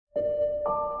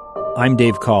I'm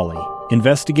Dave Cawley,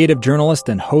 investigative journalist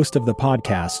and host of the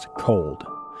podcast Cold.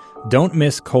 Don't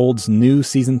miss Cold's new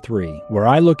Season 3, where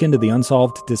I look into the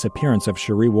unsolved disappearance of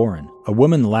Cherie Warren, a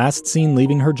woman last seen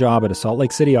leaving her job at a Salt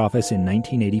Lake City office in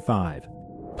 1985.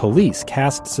 Police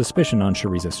cast suspicion on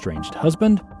Cherie's estranged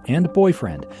husband and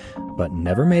boyfriend, but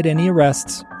never made any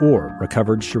arrests or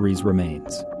recovered Cherie's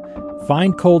remains.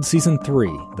 Find Cold Season 3,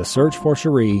 The Search for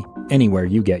Cherie, anywhere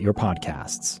you get your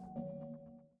podcasts.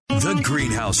 The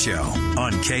Greenhouse Show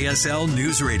on KSL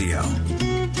News Radio.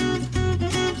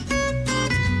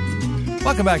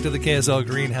 Welcome back to the KSL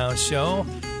Greenhouse Show.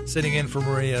 Sitting in for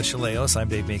Maria Chaleos, I'm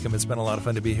Dave Meekum. It's been a lot of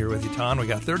fun to be here with you, Ton. We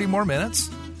got 30 more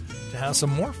minutes to have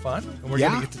some more fun. And we're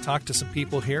going to get to talk to some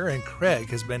people here. And Craig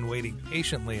has been waiting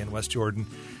patiently in West Jordan.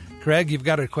 Craig, you've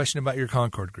got a question about your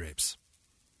Concord grapes.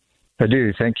 I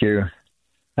do, thank you.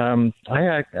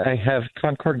 I have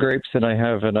Concord grapes, and I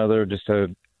have another, just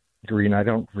a green. I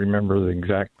don't remember the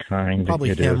exact kind. Probably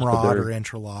Hemrod or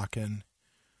Interlaken.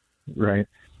 Right.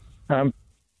 And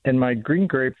my green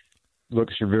grape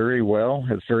looks very well.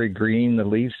 It's very green. The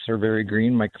leaves are very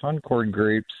green. My Concord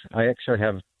grapes, I actually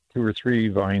have 2 or 3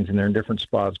 vines, and they're in different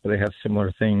spots, but they have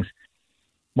similar things.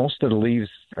 Most of the leaves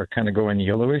are kind of going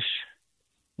yellowish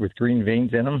with green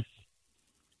veins in them.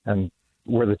 And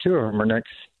where the 2 of them are next,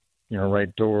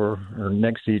 right door or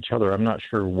next to each other, I'm not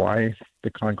sure why the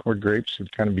Concord grapes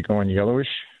would kind of be going yellowish.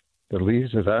 The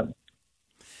leaves, is that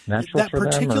natural for them?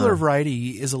 That particular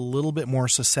variety is a little bit more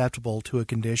susceptible to a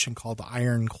condition called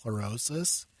iron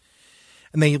chlorosis.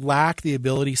 And they lack the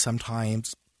ability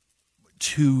sometimes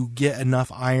to get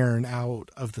enough iron out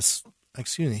of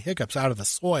hiccups out of the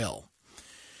soil.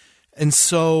 And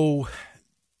so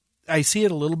I see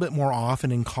it a little bit more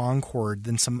often in Concord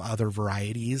than some other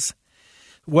varieties.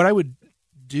 What I would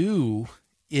do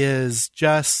is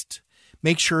just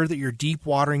make sure that you're deep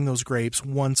watering those grapes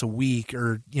once a week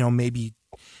or, maybe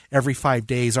every 5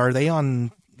 days. Are they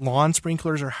on lawn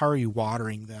sprinklers or how are you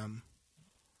watering them?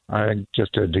 I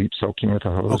just do deep soaking with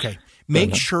a hose. Okay.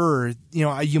 Make sure,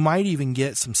 you might even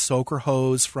get some soaker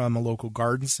hose from a local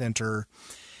garden center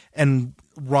and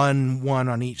run one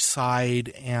on each side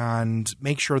and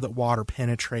make sure that water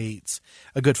penetrates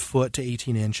a good foot to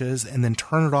 18 inches and then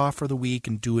turn it off for the week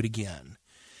and do it again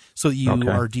so that you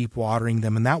are deep watering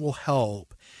them, and that will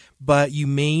help. But you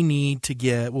may need to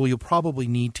you'll probably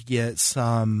need to get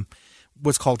some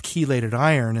what's called chelated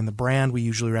iron, and the brand we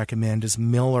usually recommend is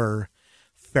Miller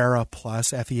Ferra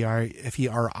Plus, Feriplus,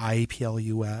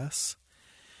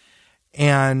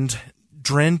 and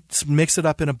mix it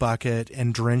up in a bucket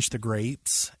and drench the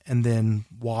grapes and then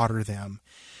water them.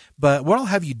 But what I'll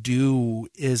have you do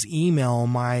is email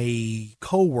my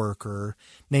coworker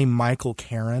named Michael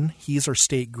Karen. He's our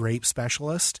state grape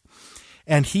specialist.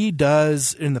 And he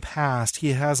does, in the past,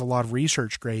 he has a lot of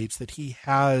research grapes that he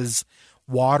has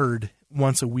watered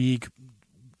once a week,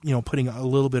 putting a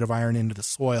little bit of iron into the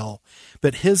soil.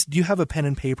 But do you have a pen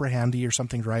and paper handy or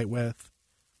something to write with?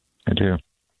 I do.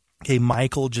 Okay,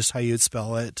 Michael, just how you'd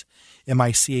spell it,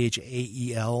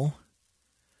 Michael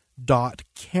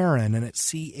 .Caron, and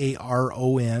it's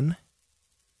Caron.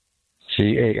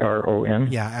 Caron?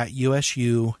 Yeah, at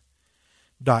usu.edu.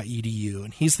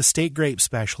 And he's the state grape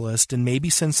specialist, and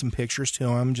maybe send some pictures to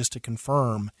him just to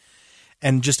confirm,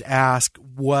 and just ask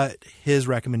what his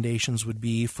recommendations would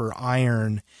be for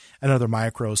iron and other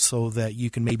micros so that you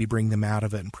can maybe bring them out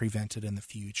of it and prevent it in the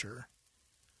future.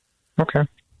 Okay.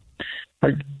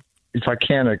 If I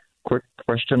can, a quick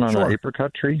question on an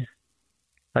apricot tree.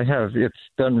 It's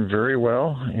done very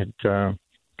well. It got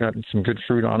some good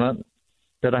fruit on it.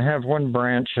 But I have one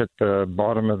branch at the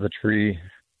bottom of the tree,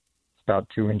 about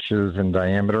 2 inches in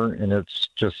diameter, and it's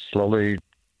just slowly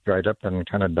dried up and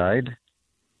kind of died.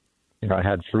 I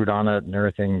had fruit on it and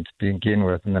everything to begin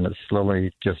with, and then it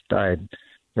slowly just died.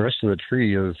 The rest of the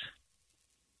tree is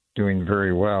doing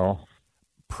very well.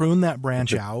 Prune that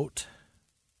branch out.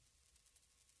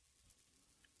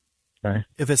 Okay.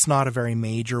 If it's not a very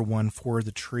major one for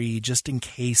the tree, just in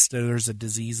case there's a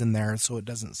disease in there so it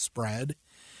doesn't spread.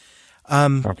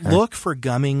 Look for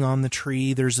gumming on the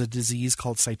tree. There's a disease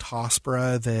called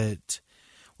Cytospora that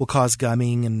will cause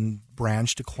gumming and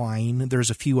branch decline. There's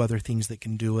a few other things that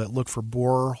can do it. Look for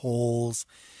borer holes.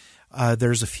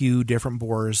 There's a few different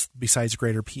borers besides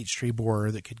greater peachtree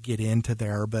borer that could get into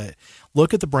there. But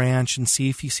look at the branch and see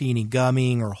if you see any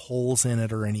gumming or holes in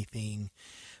it or anything.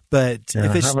 But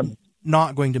if it's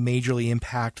not going to majorly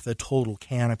impact the total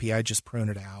canopy, I just prune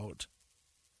it out.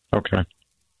 Okay.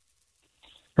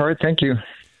 All right. Thank you.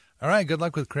 All right. Good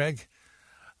luck with Craig.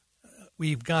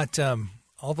 We've got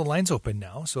all the lines open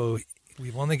now, so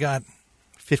we've only got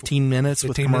 15 minutes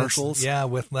with commercials. Yeah,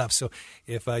 with left. So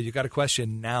if you got a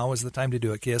question, now is the time to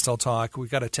do it. KSL Talk. We've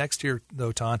got a text here,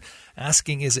 though, Ton,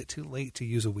 asking, is it too late to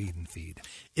use a weed and feed?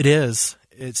 It is.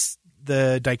 It's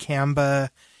the dicamba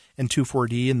and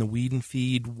 2,4-D and the weed and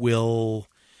feed will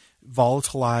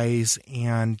volatilize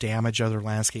and damage other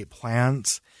landscape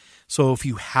plants. So if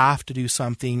you have to do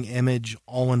something, Image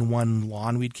all-in-one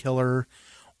lawn weed killer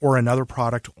or another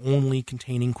product only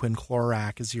containing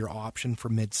quinclorac is your option for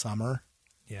midsummer.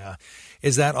 Yeah.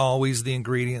 Is that always the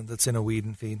ingredient that's in a weed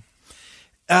and feed?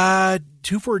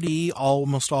 2,4-D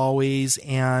almost always,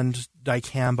 and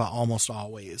dicamba almost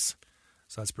always.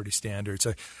 So that's pretty standard.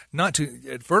 So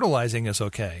fertilizing is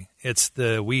okay. It's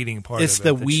the weeding part of it. It's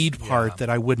the weed part that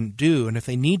I wouldn't do. And if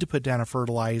they need to put down a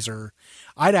fertilizer,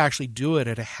 I'd actually do it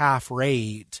at a half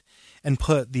rate and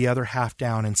put the other half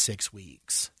down in 6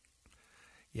 weeks.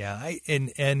 Yeah,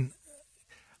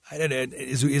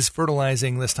 is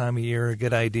fertilizing this time of year a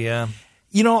good idea?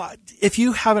 You know, if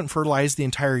you haven't fertilized the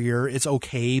entire year, it's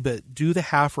okay, but do the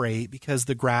half rate because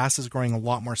the grass is growing a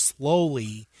lot more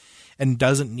slowly and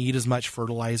doesn't need as much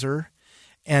fertilizer,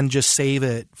 and just save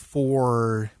it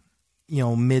for,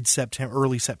 mid-September,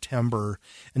 early September,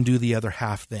 and do the other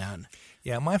half then.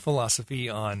 Yeah, my philosophy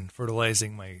on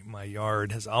fertilizing my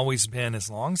yard has always been, as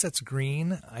long as it's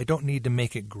green, I don't need to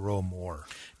make it grow more.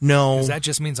 No. Because that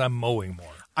just means I'm mowing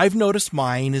more. I've noticed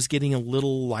mine is getting a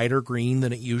little lighter green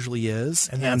than it usually is,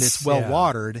 and it's well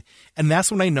watered. And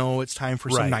that's when I know it's time for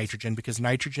some nitrogen, because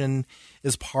nitrogen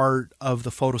is part of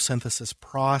the photosynthesis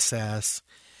process.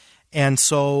 And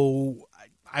so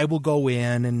I will go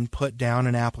in and put down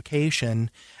an application,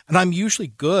 and I'm usually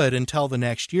good until the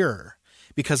next year,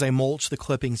 because I mulch the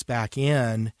clippings back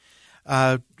in.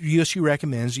 USU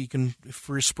recommends you can,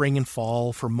 for spring and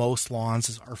fall, for most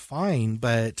lawns are fine,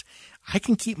 but I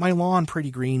can keep my lawn pretty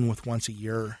green with once a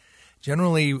year.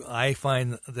 Generally, I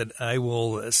find that I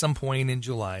will, at some point in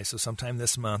July, so sometime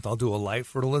this month, I'll do a light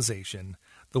fertilization.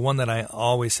 The one that I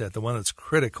always said, the one that's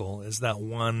critical, is that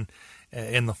one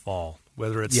in the fall,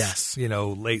 whether it's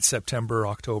late September,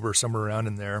 October, somewhere around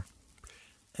in there.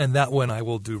 And that one I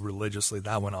will do religiously.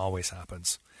 That one always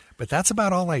happens. But that's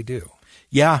about all I do.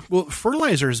 Yeah. Well,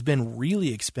 fertilizer has been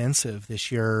really expensive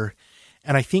this year,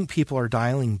 and I think people are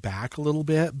dialing back a little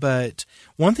bit. But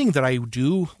one thing that I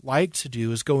do like to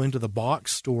do is go into the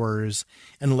box stores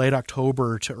in late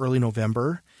October to early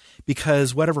November,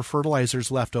 because whatever fertilizer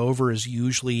is left over is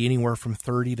usually anywhere from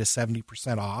 30 to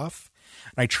 70% off.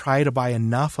 And I try to buy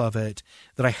enough of it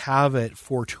that I have it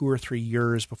for 2 or 3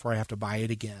 years before I have to buy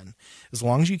it again. As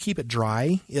long as you keep it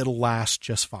dry, it'll last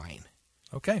just fine.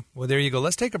 Okay. Well, there you go.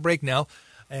 Let's take a break now.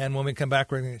 And when we come back,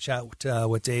 we're going to chat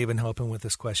with Dave and help him with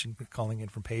this question, calling in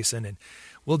from Payson. And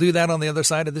we'll do that on the other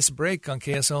side of this break on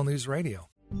KSL News Radio.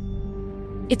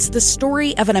 It's the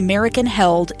story of an American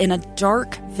held in a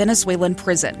dark Venezuelan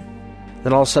prison.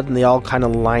 Then all of a sudden, they all kind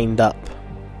of lined up.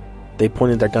 They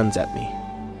pointed their guns at me.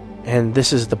 And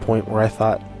this is the point where I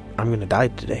thought, I'm going to die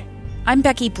today. I'm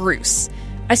Becky Bruce.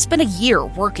 I spent a year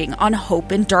working on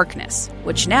Hope in Darkness,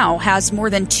 which now has more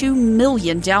than 2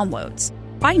 million downloads.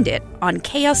 Find it on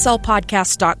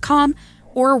kslpodcast.com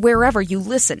or wherever you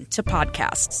listen to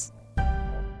podcasts.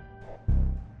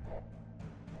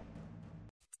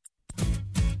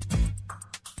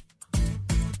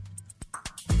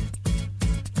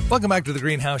 Welcome back to the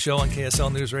Greenhouse Show on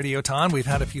KSL News Radio. Ton, we've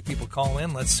had a few people call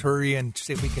in. Let's hurry and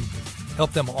see if we can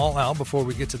help them all out before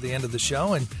we get to the end of the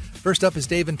show. And first up is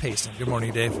Dave in Payson. Good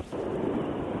morning, Dave.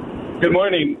 Good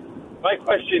morning. My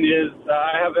question is,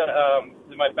 I have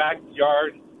in my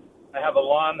backyard, I have a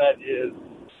lawn that is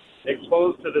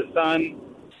exposed to the sun,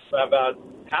 about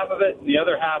half of it, and the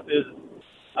other half is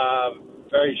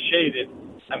very shaded.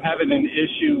 I'm having an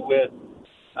issue with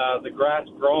the grass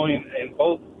growing in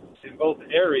both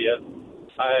areas.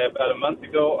 About a month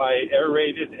ago, I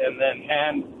aerated and then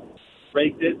hand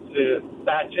raked it to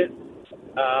thatch it,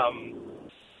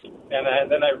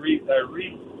 and then I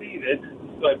reseeded.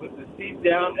 So I put the seed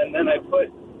down, and then I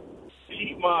put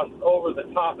peat moss over the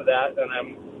top of that, and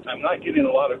I'm not getting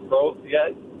a lot of growth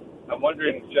yet. I'm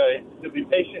wondering, should I be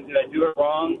patient? Did I do it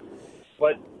wrong?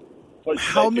 What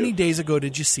How many days ago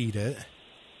did you seed it?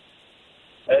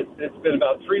 It's been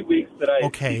about 3 weeks that I...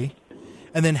 Okay.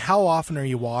 And then how often are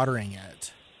you watering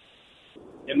it?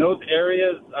 In those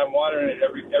areas, I'm watering it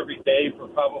every day for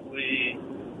probably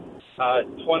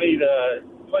 20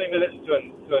 minutes to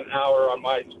an hour on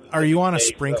my... Are you on a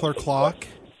sprinkler clock?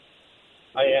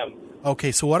 I am.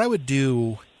 Okay, so what I would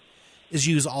do is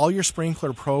use all your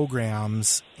sprinkler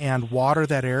programs and water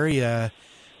that area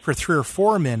for 3 or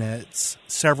 4 minutes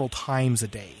several times a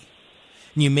day.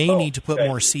 And you may need to put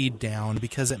more seed down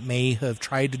because it may have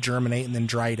tried to germinate and then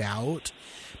dried out.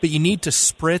 But you need to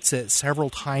spritz it several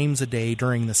times a day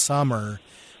during the summer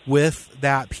with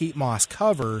that peat moss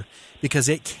cover because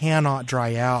it cannot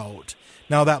dry out.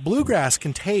 Now, that bluegrass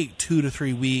can take 2 to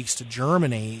 3 weeks to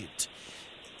germinate,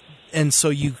 and so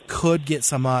you could get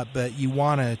some up, but you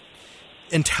want to,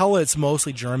 until it's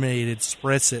mostly germinated,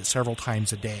 spritz it several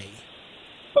times a day.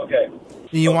 Okay.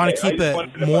 You want to keep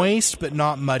it moist but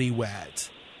not muddy wet.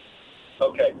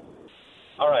 Okay.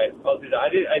 All right. I'll do that.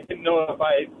 I didn't know if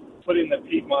I putting the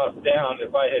peat moss down,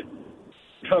 if I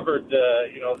had covered the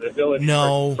ability for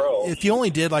it to grow. If you only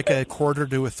did like a quarter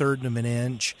to a third of an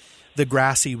inch, the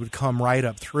grass seed would come right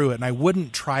up through it, and I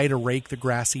wouldn't try to rake the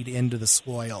grass seed into the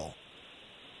soil.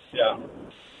 Yeah.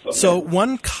 Okay. So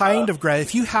one kind of grass,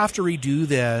 if you have to redo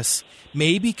this,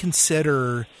 maybe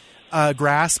consider a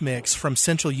grass mix from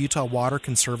Central Utah Water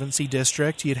Conservancy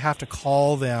District. You'd have to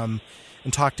call them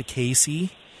and talk to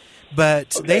Casey.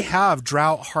 But they have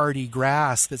drought-hardy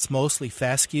grass that's mostly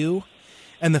fescue,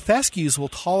 and the fescues will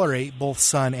tolerate both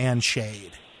sun and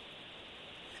shade.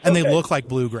 And they look like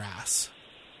bluegrass.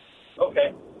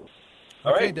 Okay.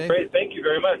 All right, Dave. Great. Thank you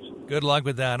very much. Good luck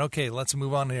with that. Okay, let's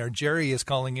move on here. Jerry is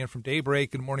calling in from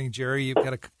Daybreak. Good morning, Jerry. You've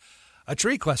got a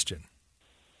tree question.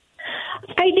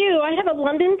 I do. I have a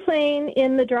London plane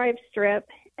in the drive strip,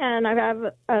 and I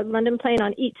have a London plane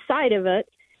on each side of it.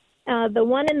 The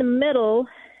one in the middle,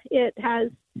 it has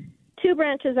 2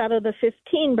 branches out of the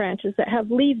 15 branches that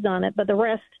have leaves on it, but the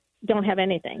rest don't have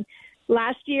anything.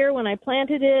 Last year when I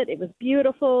planted it, it was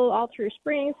beautiful all through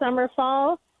spring, summer,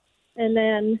 fall, and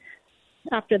then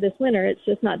after this winter, it's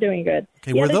just not doing good.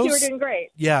 Okay, the other 2 are doing great.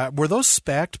 Yeah, were those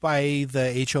spec'd by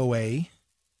the HOA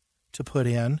to put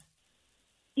in?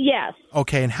 Yes.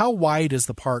 Okay, and how wide is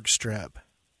the park strip?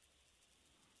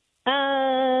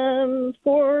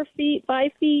 4 feet,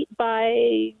 5 feet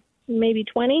by maybe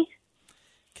 20.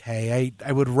 Okay,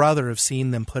 I would rather have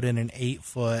seen them put in an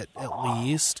 8-foot at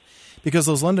least, because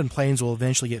those London planes will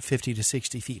eventually get 50 to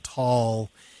 60 feet tall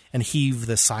and heave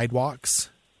the sidewalks.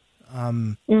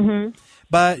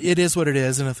 But it is what it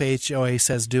is, and if HOA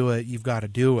says do it, you've got to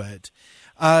do it.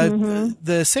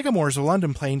 The sycamores or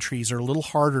London plane trees are a little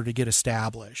harder to get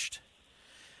established.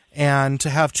 And to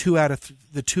have 2 out of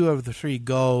the 3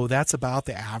 go, that's about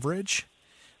the average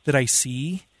that I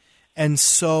see. And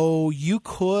so you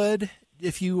could,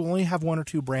 if you only have 1 or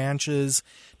 2 branches,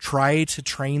 try to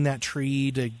train that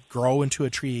tree to grow into a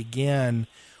tree again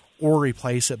or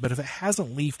replace it. But if it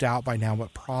hasn't leafed out by now,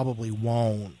 it probably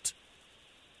won't.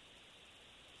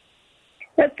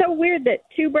 That's so weird that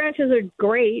 2 branches are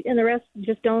great and the rest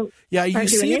just don't. Yeah, you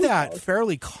see that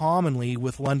fairly commonly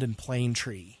with London plane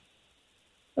tree.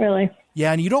 Really?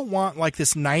 Yeah, and you don't want like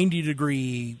this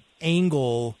 90-degree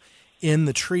angle in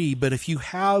the tree, but if you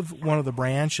have one of the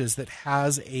branches that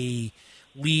has a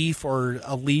leaf or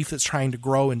a leaf that's trying to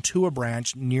grow into a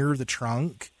branch near the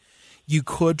trunk, you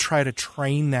could try to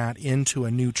train that into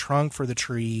a new trunk for the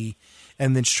tree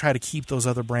and then try to keep those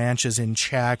other branches in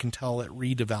check until it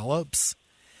redevelops.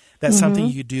 That's something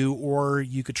you could do, or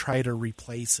you could try to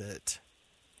replace it.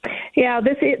 Yeah,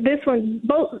 this one,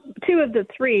 both 2 of the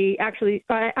 3 actually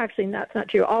that's not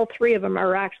true. All 3 of them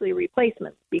are actually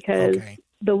replacements because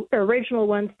the original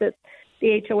ones that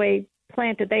the HOA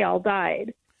planted, they all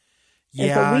died. Yeah,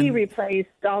 and so we replaced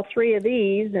all 3 of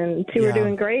these, and 2 are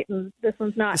doing great, and this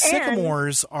one's not. The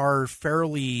sycamores are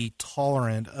fairly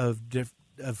tolerant of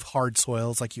hard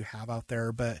soils like you have out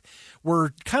there, but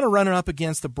we're kind of running up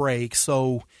against the break,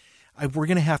 so we're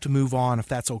going to have to move on if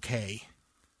that's okay.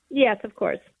 Yes, of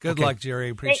course. Good luck, Jerry.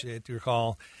 Appreciate your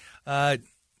call.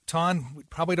 Ton, we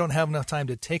probably don't have enough time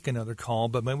to take another call,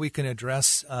 but maybe we can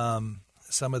address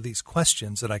some of these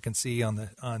questions that I can see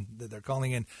that they're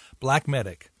calling in. Black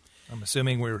Medic. I'm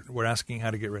assuming we're asking how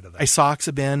to get rid of that.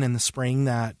 Isoxaben in the spring,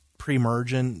 that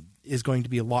pre-emergent is going to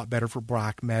be a lot better for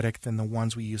Black Medic than the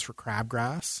ones we use for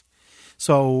crabgrass.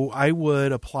 So I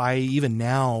would apply even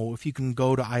now, if you can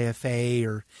go to IFA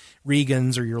or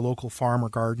Regan's or your local farm or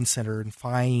garden center and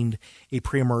find a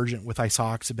pre-emergent with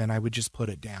isoxaben, I would just put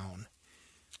it down.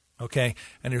 Okay,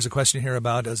 and there's a question here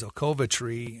about a Zelkova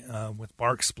tree with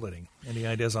bark splitting. Any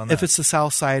ideas on that? If it's the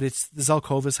south side, the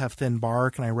Zelkovas have thin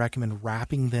bark, and I recommend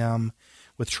wrapping them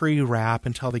with tree wrap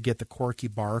until they get the corky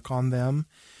bark on them.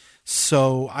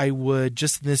 So I would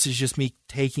this is just me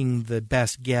taking the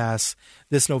best guess,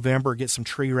 this November get some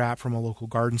tree wrap from a local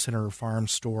garden center or farm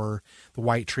store, the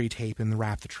white tree tape, and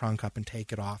wrap the trunk up and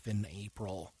take it off in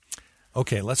April.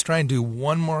 Okay, let's try and do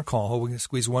one more call. We can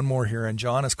squeeze one more here. And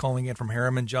John is calling in from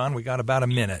Harriman. John, we got about a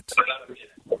minute.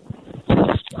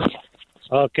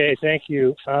 Okay, thank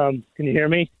you. Can you hear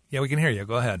me? Yeah, we can hear you.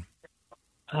 Go ahead.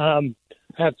 I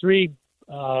have 3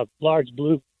 large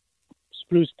blue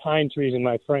spruce pine trees in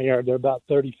my front yard. They're about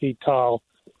 30 feet tall.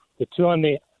 The 2 on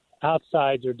the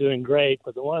outsides are doing great,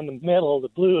 but the one in the middle, the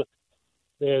blue,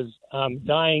 is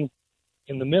dying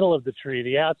in the middle of the tree.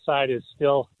 The outside is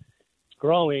still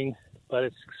growing, but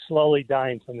it's slowly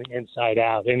dying from the inside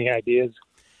out. Any ideas?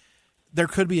 There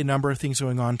could be a number of things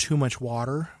going on. Too much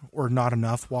water or not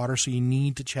enough water, so you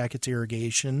need to check its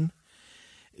irrigation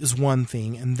is one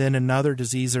thing. And then another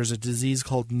disease, there's a disease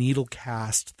called needle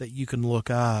cast that you can look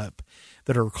up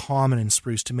that are common in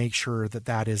spruce to make sure that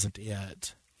that isn't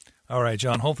it. All right,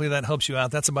 John, hopefully that helps you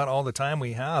out. That's about all the time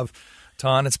we have.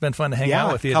 Ton, it's been fun to hang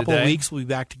out with you today. Yeah, a couple of weeks, we'll be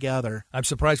back together. I'm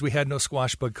surprised we had no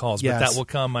squash bug calls, yes. but that will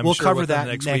come, we'll sure, cover within that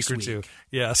the next week or two.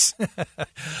 Yes.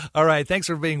 All right, thanks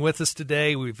for being with us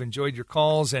today. We've enjoyed your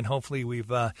calls, and hopefully we've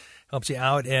helped you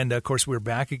out. And, of course, we're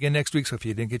back again next week, so if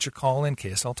you didn't get your call in,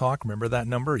 KSL Talk, remember that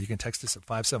number. You can text us at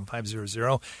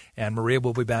 57500, and Maria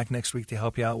will be back next week to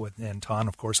help you out, and Ton,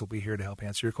 of course, will be here to help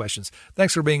answer your questions.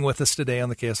 Thanks for being with us today on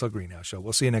the KSL Greenhouse Show.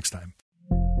 We'll see you next time.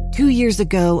 2 years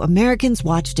ago, Americans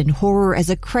watched in horror as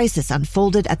a crisis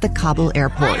unfolded at the Kabul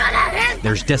airport.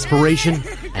 There's desperation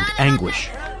and anguish.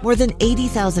 More than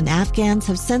 80,000 Afghans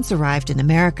have since arrived in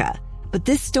America, but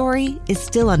this story is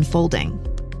still unfolding.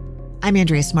 I'm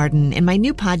Andrea Smartin. In my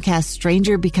new podcast,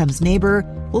 Stranger Becomes Neighbor,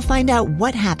 we'll find out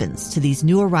what happens to these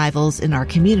new arrivals in our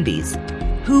communities.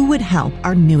 Who would help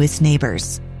our newest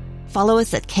neighbors? Follow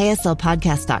us at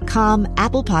kslpodcast.com,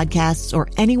 Apple Podcasts, or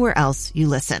anywhere else you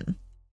listen.